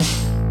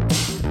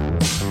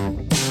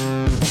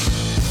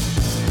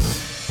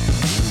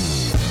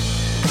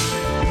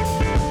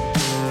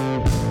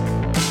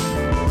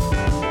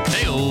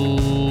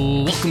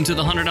to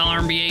the $100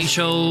 MBA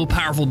show.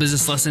 Powerful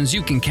business lessons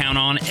you can count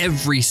on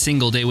every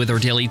single day with our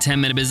daily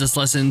 10-minute business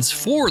lessons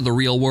for the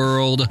real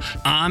world.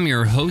 I'm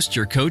your host,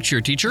 your coach,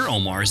 your teacher,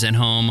 Omar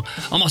Zenhom.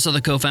 I'm also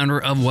the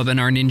co-founder of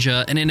Webinar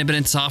Ninja, an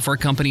independent software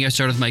company I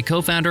started with my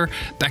co-founder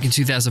back in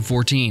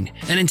 2014.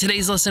 And in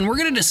today's lesson, we're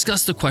going to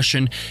discuss the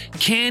question,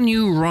 can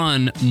you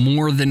run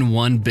more than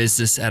one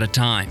business at a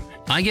time?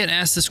 I get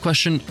asked this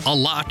question a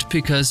lot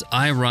because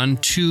I run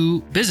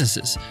two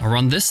businesses. I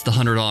run the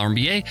 $100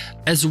 MBA,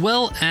 as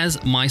well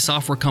as my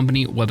software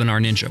company,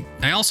 Webinar Ninja.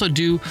 I also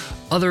do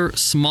other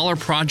smaller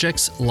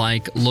projects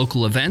like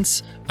local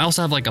events. I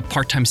also have like a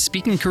part-time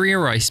speaking career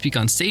where I speak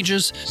on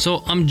stages.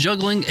 So I'm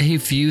juggling a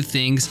few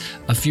things,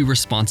 a few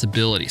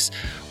responsibilities.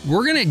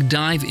 We're going to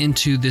dive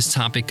into this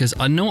topic because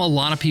I know a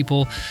lot of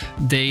people,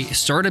 they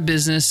start a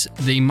business,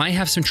 they might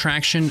have some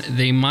traction,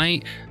 they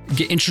might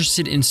get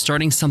interested in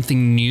starting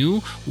something new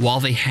while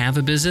they have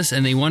a business,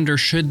 and they wonder,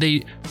 should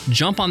they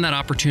jump on that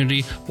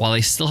opportunity while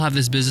they still have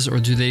this business, or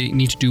do they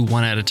need to do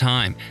one at a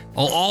time?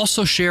 I'll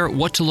also share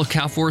what to look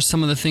out for,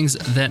 some of the things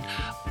that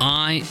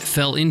I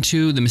fell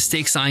into, the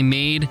mistakes I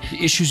made,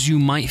 the issues you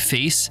might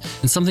face,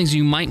 and some things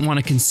you might want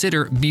to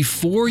consider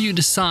before you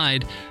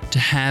decide to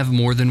have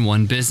more than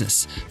one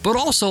business. But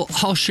also,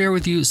 I'll share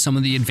with you some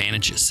of the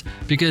advantages,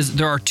 because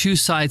there are two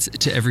sides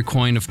to every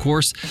coin, of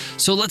course.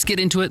 So let's get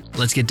into it.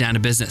 Let's get down to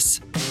business.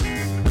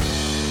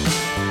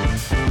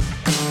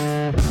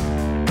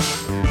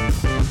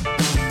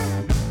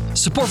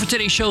 Support for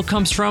today's show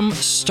comes from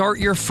Start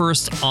Your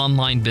First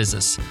Online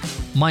Business,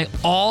 my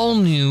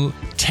all-new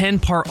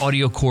 10-part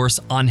audio course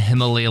on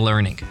Himalaya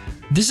Learning.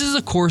 This is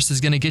a course that's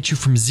going to get you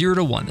from 0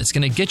 to 1. It's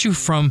going to get you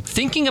from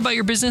thinking about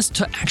your business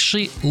to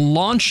actually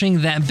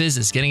launching that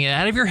business, getting it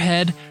out of your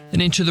head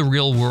and into the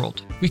real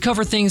world. We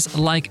cover things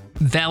like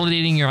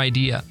validating your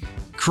idea,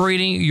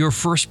 creating your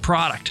first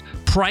product,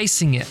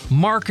 pricing it,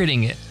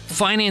 marketing it,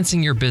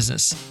 financing your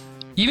business,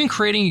 even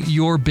creating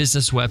your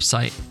business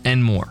website,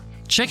 and more.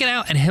 Check it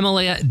out at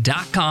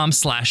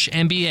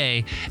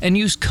Himalaya.com/MBA and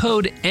use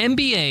code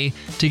MBA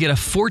to get a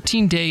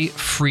 14-day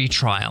free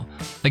trial.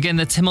 Again,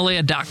 that's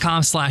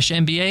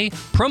Himalaya.com/MBA,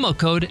 promo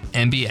code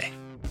MBA.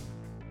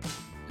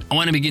 I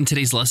want to begin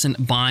today's lesson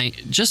by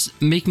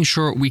just making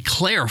sure we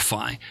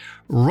clarify.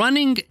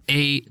 Running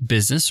a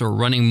business or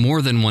running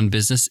more than one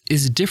business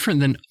is different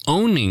than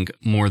owning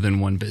more than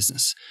one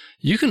business.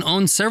 You can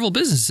own several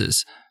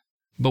businesses,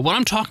 but what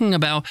I'm talking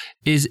about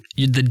is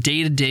the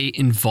day-to-day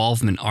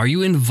involvement. Are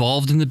you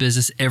involved in the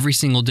business every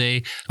single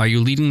day? Are you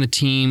leading the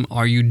team?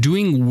 Are you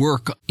doing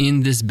work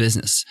in this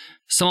business?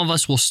 Some of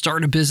us will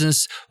start a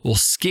business, we'll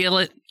scale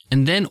it,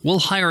 and then we'll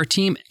hire a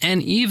team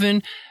and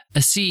even a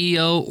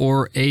CEO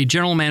or a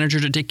general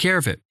manager to take care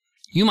of it.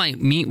 You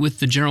might meet with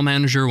the general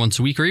manager once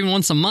a week or even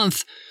once a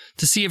month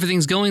to see if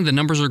everything's going, the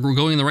numbers are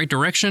going in the right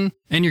direction,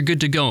 and you're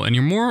good to go. And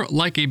you're more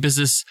like a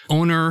business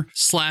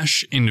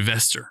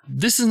owner/investor.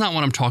 This is not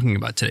what I'm talking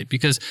about today,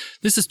 because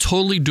this is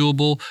totally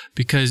doable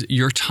because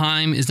your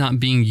time is not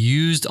being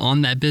used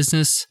on that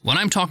business. What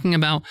I'm talking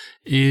about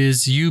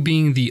is you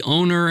being the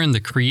owner and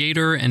the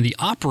creator and the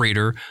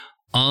operator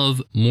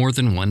of more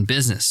than one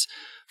business.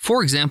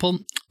 For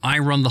example, I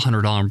run the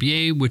 $100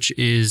 MBA, which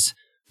is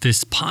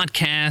this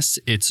podcast,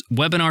 it's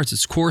webinars,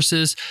 it's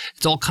courses,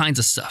 it's all kinds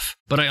of stuff.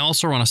 But I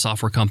also run a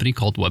software company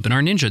called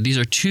Webinar Ninja. These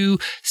are two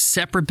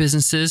separate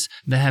businesses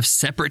that have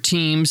separate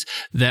teams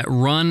that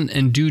run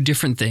and do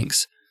different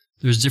things.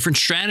 There's different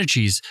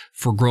strategies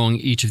for growing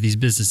each of these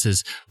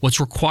businesses. What's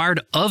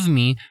required of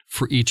me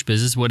for each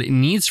business, what it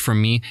needs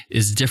from me,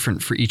 is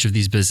different for each of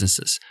these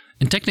businesses.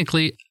 And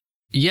technically,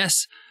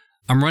 yes,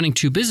 I'm running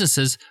two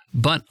businesses,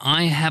 but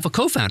I have a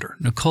co-founder.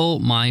 Nicole,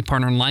 my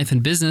partner in life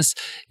and business,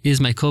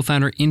 is my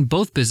co-founder in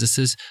both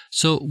businesses.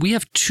 So we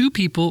have two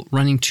people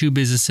running two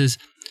businesses.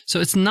 So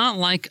it's not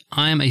like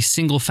I'm a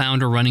single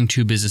founder running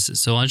two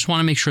businesses. So I just want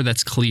to make sure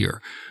that's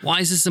clear.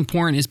 Why is this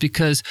important? Is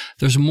because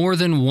there's more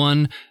than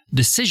one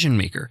decision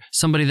maker,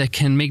 somebody that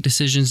can make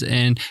decisions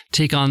and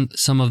take on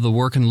some of the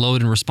work and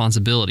load and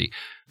responsibility.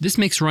 This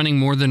makes running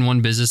more than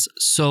one business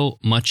so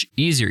much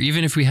easier.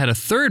 Even if we had a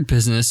third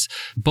business,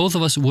 both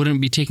of us wouldn't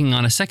be taking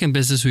on a second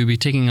business. We'd be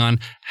taking on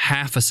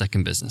half a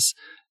second business.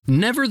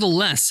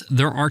 Nevertheless,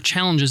 there are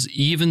challenges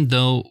even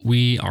though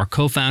we are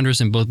co-founders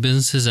in both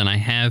businesses and I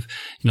have,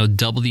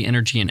 double the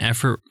energy and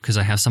effort because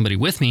I have somebody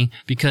with me,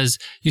 because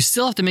you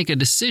still have to make a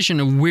decision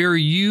of where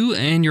you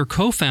and your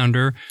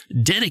co-founder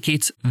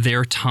dedicates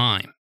their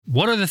time.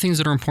 What are the things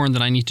that are important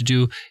that I need to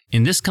do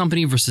in this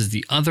company versus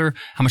the other?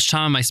 How much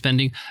time am I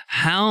spending?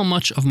 How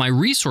much of my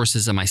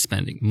resources am I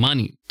spending?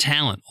 Money,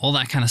 talent, all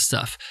that kind of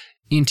stuff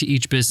into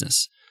each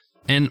business.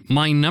 And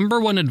my number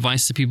one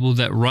advice to people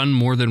that run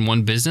more than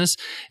one business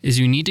is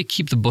you need to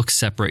keep the books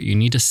separate. You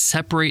need to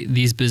separate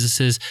these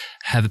businesses,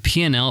 have a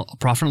P&L, a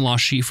profit and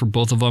loss sheet for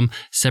both of them,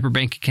 separate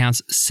bank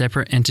accounts,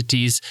 separate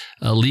entities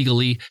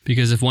legally,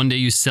 because if one day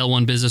you sell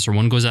one business or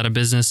one goes out of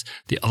business,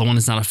 the other one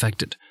is not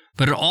affected.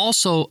 but it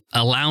also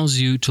allows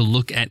you to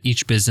look at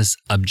each business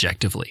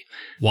objectively.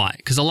 Why?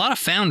 Because a lot of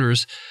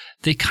founders,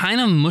 they kind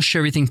of mush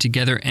everything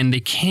together and they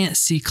can't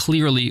see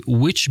clearly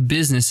which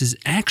business is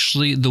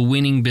actually the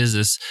winning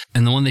business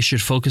and the one they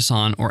should focus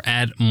on or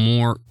add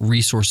more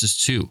resources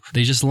to.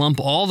 They just lump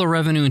all the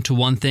revenue into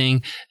one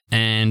thing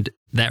and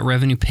that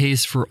revenue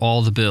pays for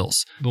all the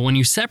bills. But when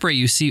you separate,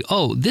 you see,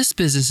 oh, this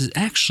business is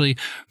actually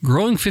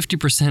growing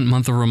 50%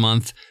 month over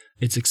month.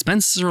 Its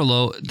expenses are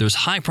low. There's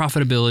high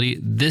profitability.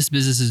 This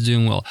business is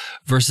doing well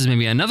versus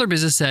maybe another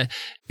business that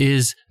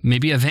is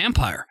maybe a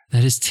vampire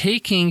that is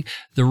taking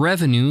the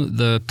revenue,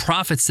 the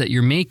profits that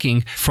you're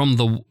making from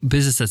the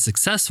business that's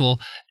successful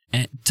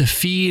to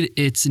feed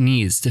its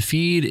needs, to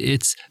feed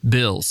its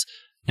bills,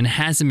 and it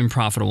hasn't been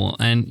profitable.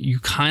 And you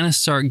kind of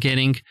start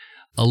getting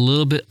a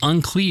little bit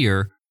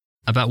unclear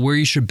about where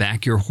you should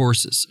back your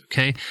horses,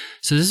 okay?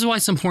 So this is why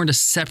it's important to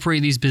separate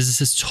these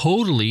businesses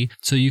totally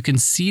so you can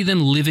see them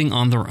living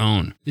on their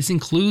own. This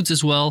includes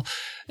as well,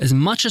 as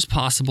much as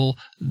possible,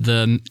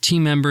 the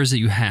team members that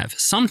you have.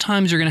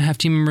 Sometimes you're going to have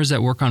team members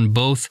that work on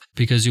both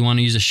because you want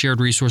to use the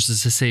shared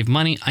resources to save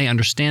money. I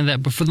understand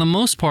that, but for the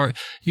most part,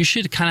 you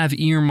should kind of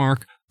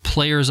earmark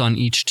players on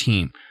each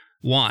team.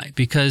 Why?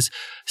 Because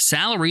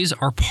salaries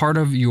are part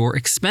of your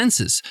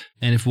expenses.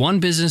 And if one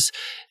business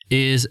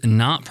is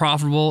not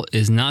profitable,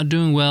 is not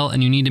doing well,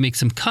 and you need to make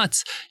some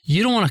cuts,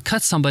 you don't want to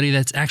cut somebody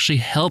that's actually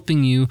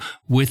helping you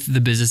with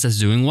the business that's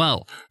doing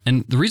well.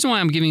 And the reason why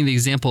I'm giving the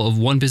example of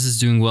one business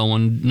doing well,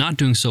 one not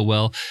doing so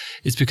well,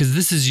 is because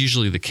this is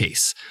usually the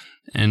case.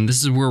 And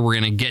this is where we're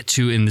going to get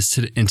to in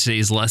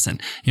today's lesson.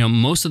 You know,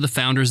 most of the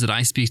founders that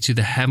I speak to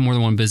that have more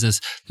than one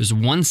business, there's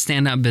one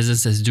standout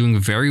business that's doing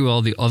very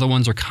well. The other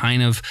ones are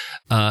kind of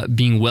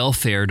being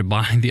well-fared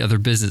by the other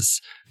business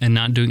and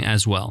not doing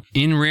as well.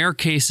 In rare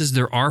cases,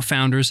 there are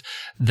founders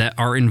that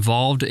are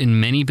involved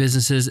in many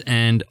businesses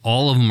and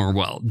all of them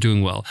are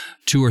doing well,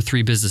 2 or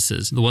 3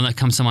 businesses. The one that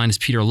comes to mind is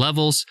Peter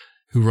Levels,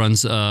 who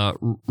runs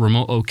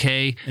Remote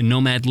OK and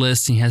Nomad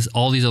List. He has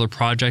all these other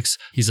projects.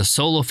 He's a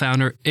solo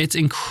founder. It's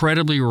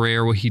incredibly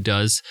rare what he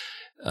does.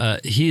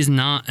 He is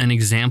not an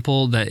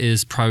example that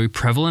is probably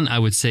prevalent. I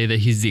would say that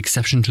he's the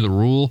exception to the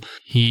rule.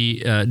 He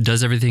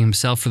does everything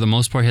himself for the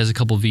most part. He has a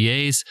couple of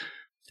VAs,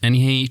 and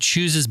he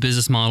chooses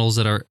business models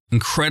that are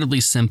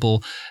incredibly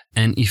simple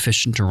and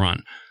efficient to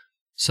run.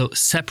 So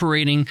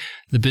separating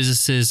the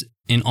businesses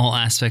in all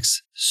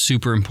aspects,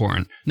 super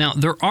important. Now,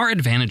 there are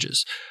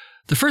advantages.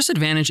 The first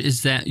advantage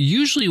is that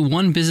usually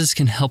one business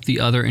can help the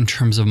other in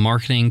terms of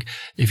marketing.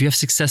 If you have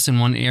success in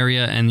one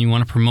area and you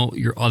want to promote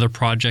your other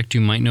project,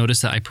 you might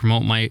notice that I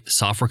promote my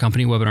software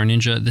company, Webinar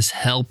Ninja. This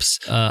helps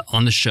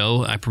on the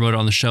show. I promote it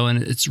on the show,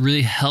 and it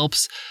really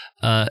helps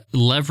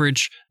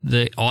leverage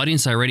the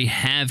audience I already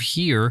have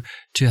here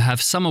to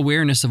have some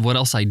awareness of what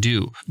else I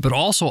do. But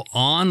also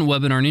on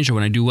Webinar Ninja,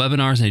 when I do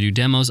webinars and I do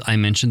demos, I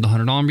mentioned the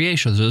 $100 MBA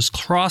show. There's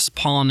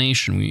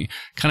cross-pollination. We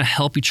kind of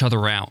help each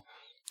other out.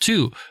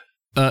 2,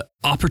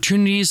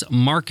 opportunities,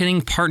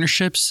 marketing,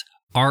 partnerships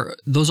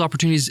those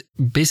opportunities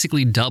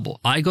basically double.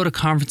 I go to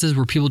conferences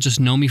where people just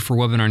know me for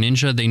Webinar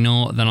Ninja. They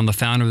know that I'm the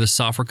founder of this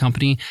software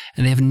company,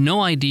 and they have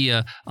no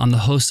idea I'm the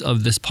host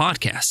of this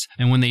podcast.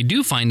 And when they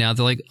do find out,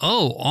 they're like,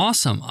 oh,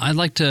 awesome. I'd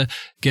like to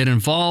get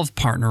involved,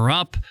 partner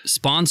up,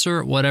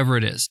 sponsor, whatever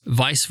it is.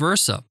 Vice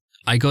versa.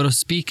 I go to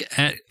speak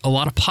at a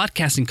lot of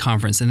podcasting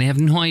conferences, and they have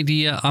no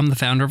idea I'm the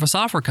founder of a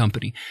software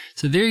company.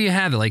 So there you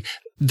have it. Like,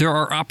 there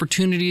are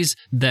opportunities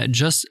that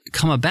just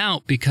come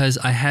about because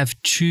I have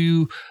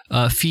 2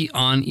 feet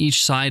on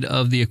each side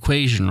of the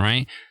equation,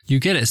 right? You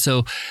get it.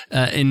 So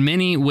in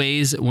many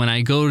ways, when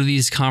I go to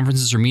these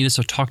conferences or meetups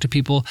or talk to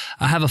people,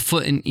 I have a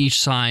foot in each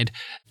side,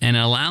 and it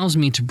allows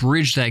me to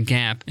bridge that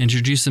gap,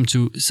 introduce them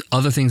to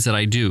other things that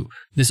I do.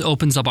 This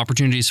opens up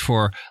opportunities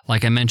for,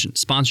 like I mentioned,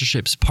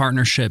 sponsorships,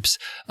 partnerships,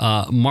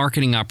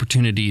 marketing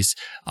opportunities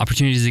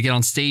to get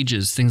on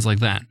stages, things like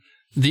that.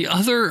 The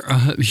other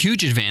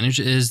huge advantage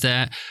is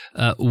that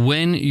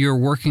when you're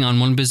working on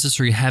one business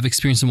or you have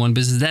experience in one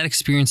business, that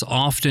experience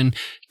often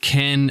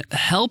can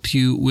help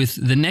you with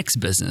the next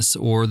business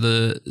or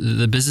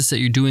the business that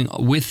you're doing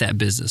with that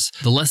business.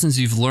 The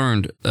lessons you've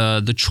learned,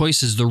 the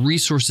choices, the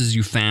resources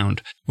you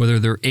found, whether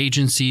they're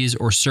agencies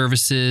or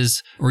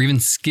services or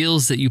even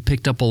skills that you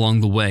picked up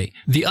along the way.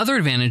 The other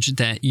advantage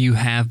that you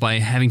have by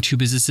having 2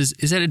 businesses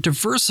is that it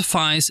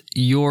diversifies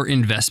your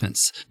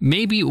investments.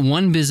 Maybe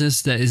one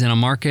business that is in a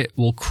market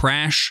will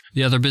crash,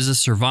 the other business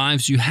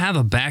survives. You have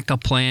a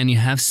backup plan, you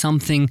have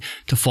something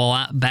to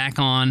fall back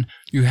on.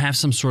 You have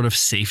some sort of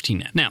safety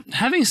net. Now,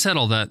 having said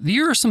all that,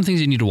 here are some things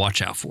you need to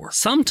watch out for.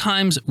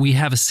 Sometimes we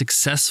have a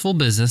successful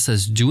business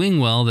that's doing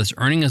well, that's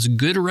earning us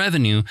good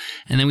revenue,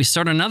 and then we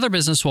start another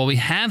business while we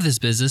have this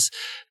business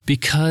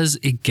because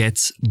it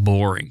gets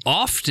boring.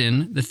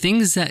 Often, the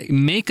things that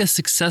make us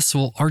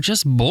successful are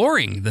just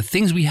boring. The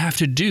things we have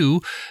to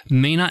do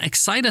may not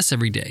excite us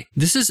every day.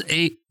 This is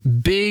a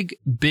big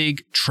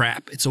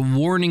trap. It's a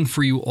warning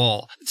for you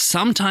all.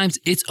 Sometimes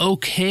it's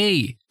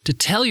okay to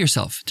tell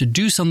yourself to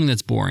do something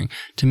that's boring,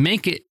 to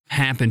make it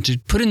happen, to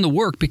put in the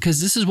work,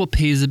 because this is what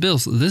pays the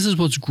bills. This is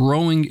what's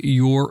growing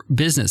your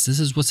business. This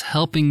is what's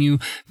helping you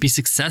be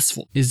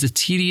successful, is the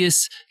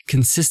tedious,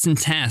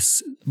 consistent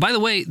tasks. By the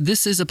way,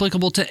 this is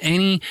applicable to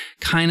any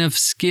kind of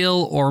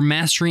skill or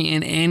mastery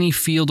in any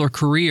field or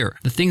career.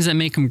 The things that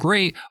make them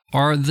great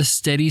are the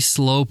steady,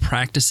 slow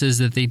practices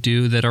that they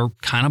do that are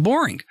kind of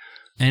boring.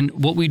 And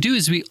what we do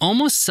is we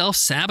almost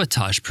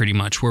self-sabotage pretty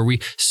much, where we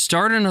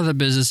start another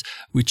business,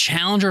 we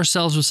challenge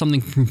ourselves with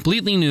something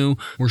completely new,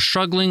 we're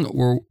struggling,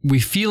 or we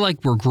feel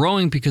like we're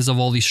growing because of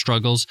all these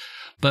struggles.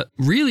 But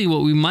really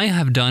what we might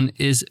have done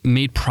is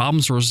made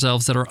problems for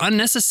ourselves that are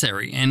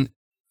unnecessary. And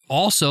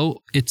also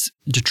it's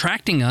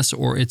detracting us,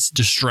 or it's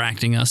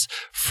distracting us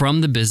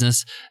from the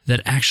business that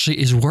actually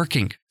is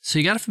working. So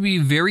you got to be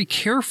very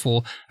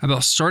careful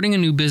about starting a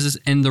new business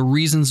and the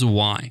reasons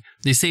why.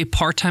 They say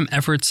part-time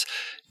efforts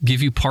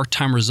give you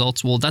part-time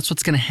results. Well, that's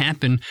what's going to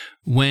happen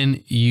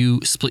when you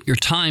split your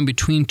time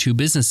between two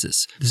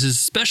businesses. This is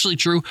especially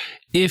true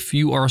if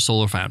you are a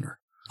solo founder.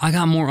 I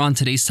got more on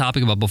today's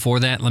topic, but before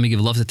that, let me give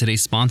love to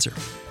today's sponsor.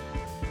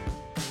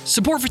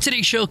 Support for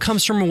today's show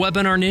comes from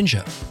Webinar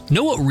Ninja.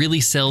 Know what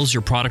really sells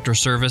your product or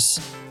service?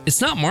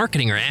 It's not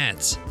marketing or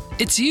ads.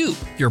 It's you,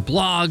 your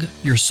blog,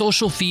 your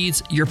social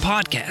feeds, your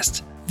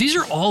podcast. These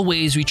are all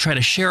ways we try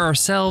to share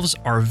ourselves,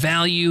 our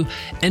value,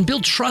 and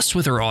build trust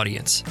with our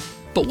audience.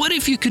 But what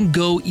if you can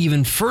go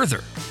even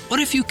further? What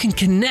if you can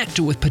connect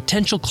with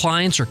potential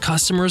clients or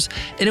customers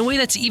in a way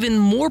that's even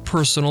more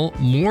personal,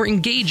 more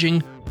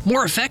engaging,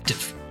 more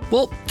effective?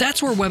 Well,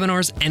 that's where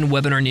webinars and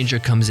Webinar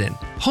Ninja comes in.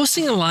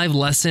 Hosting a live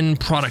lesson,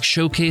 product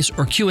showcase,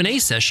 or Q&A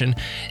session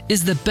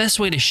is the best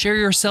way to share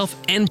yourself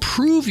and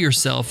prove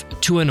yourself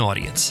to an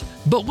audience.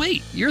 But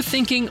wait, you're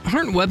thinking,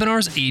 aren't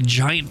webinars a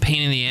giant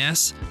pain in the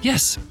ass?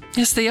 Yes,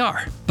 they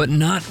are, but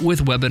not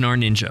with Webinar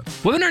Ninja.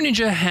 Webinar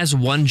Ninja has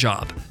one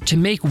job: to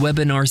make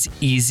webinars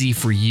easy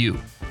for you.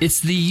 It's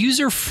the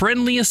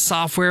user-friendliest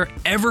software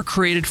ever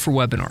created for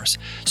webinars,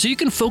 so you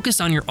can focus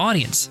on your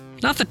audience,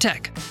 not the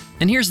tech.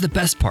 And here's the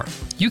best part.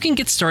 You can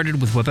get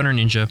started with Webinar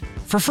Ninja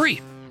for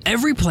free.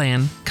 Every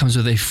plan comes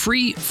with a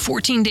free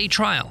 14-day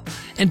trial.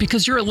 And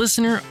because you're a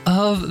listener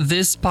of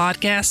this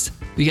podcast,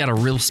 we got a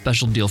real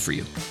special deal for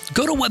you.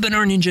 Go to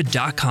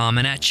webinarninja.com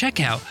and at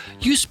checkout,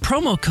 use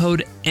promo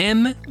code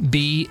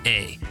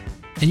MBA,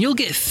 and you'll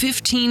get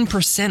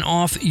 15%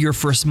 off your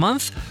first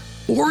month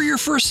or your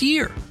first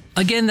year.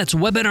 Again, that's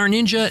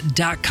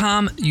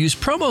webinarninja.com. Use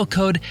promo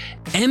code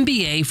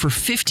MBA for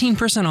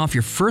 15% off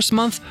your first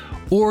month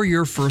or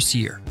your first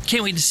year.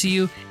 Can't wait to see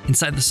you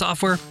inside the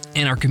software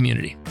and our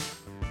community.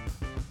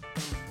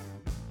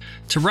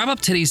 To wrap up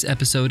today's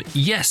episode,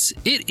 yes,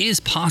 it is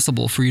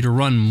possible for you to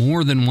run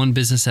more than one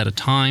business at a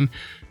time,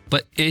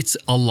 but it's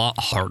a lot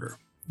harder.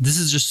 This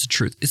is just the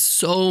truth. It's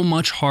so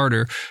much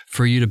harder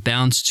for you to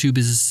balance two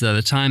businesses at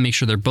a time, make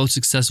sure they're both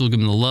successful, give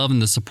them the love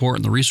and the support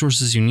and the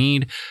resources you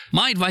need.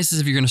 My advice is,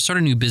 if you're going to start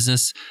a new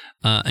business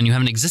and you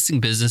have an existing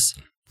business,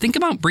 think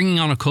about bringing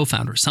on a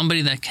co-founder,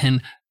 somebody that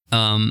can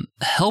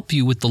help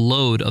you with the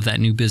load of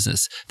that new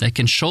business, that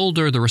can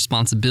shoulder the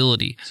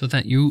responsibility so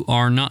that you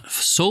are not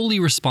solely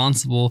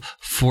responsible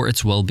for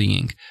its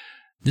well-being.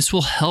 This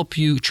will help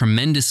you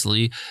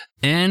tremendously,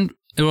 and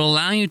it will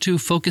allow you to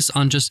focus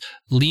on just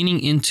leaning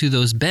into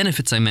those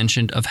benefits I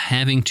mentioned of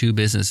having two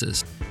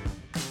businesses.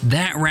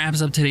 That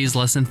wraps up today's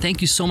lesson.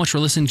 Thank you so much for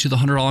listening to the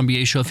 $100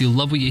 MBA Show. If you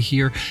love what you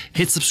hear,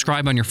 hit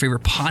subscribe on your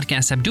favorite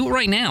podcast app. Do it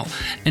right now.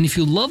 And if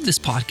you love this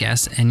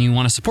podcast and you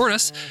want to support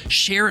us,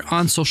 share it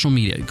on social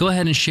media. Go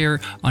ahead and share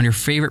it on your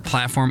favorite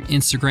platform,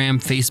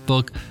 Instagram,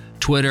 Facebook,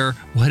 Twitter,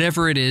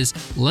 whatever it is.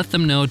 Let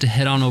them know to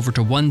head on over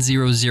to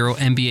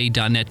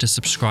 100mba.net to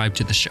subscribe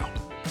to the show.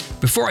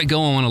 Before I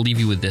go, I want to leave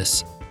you with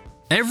this.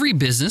 Every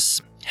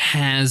business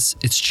has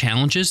its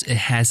challenges, it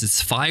has its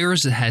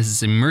fires, it has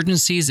its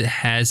emergencies, it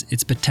has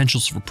its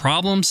potentials for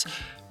problems.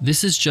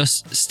 This is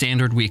just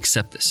standard. We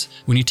accept this.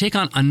 When you take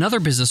on another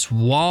business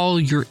while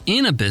you're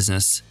in a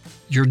business,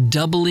 you're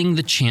doubling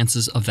the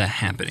chances of that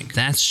happening.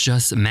 That's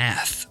just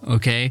math,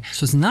 okay?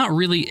 So it's not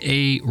really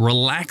a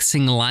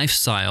relaxing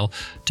lifestyle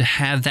to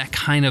have that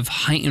kind of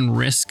heightened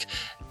risk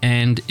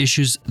and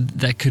issues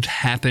that could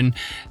happen,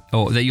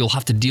 or that you'll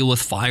have to deal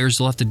with, fires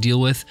you'll have to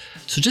deal with.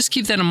 So just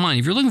keep that in mind.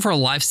 If you're looking for a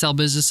lifestyle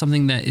business,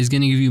 something that is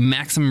going to give you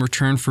maximum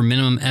return for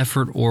minimum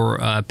effort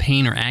or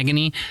pain or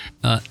agony,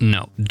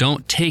 no,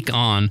 don't take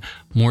on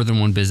more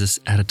than one business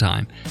at a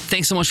time.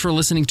 Thanks so much for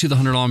listening to the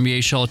 $100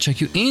 MBA Show. I'll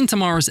check you in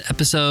tomorrow's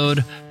episode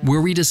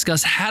where we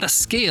discuss how to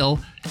scale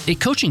a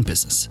coaching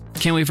business.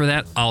 Can't wait for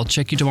that. I'll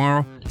check you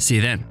tomorrow. See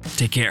you then.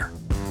 Take care.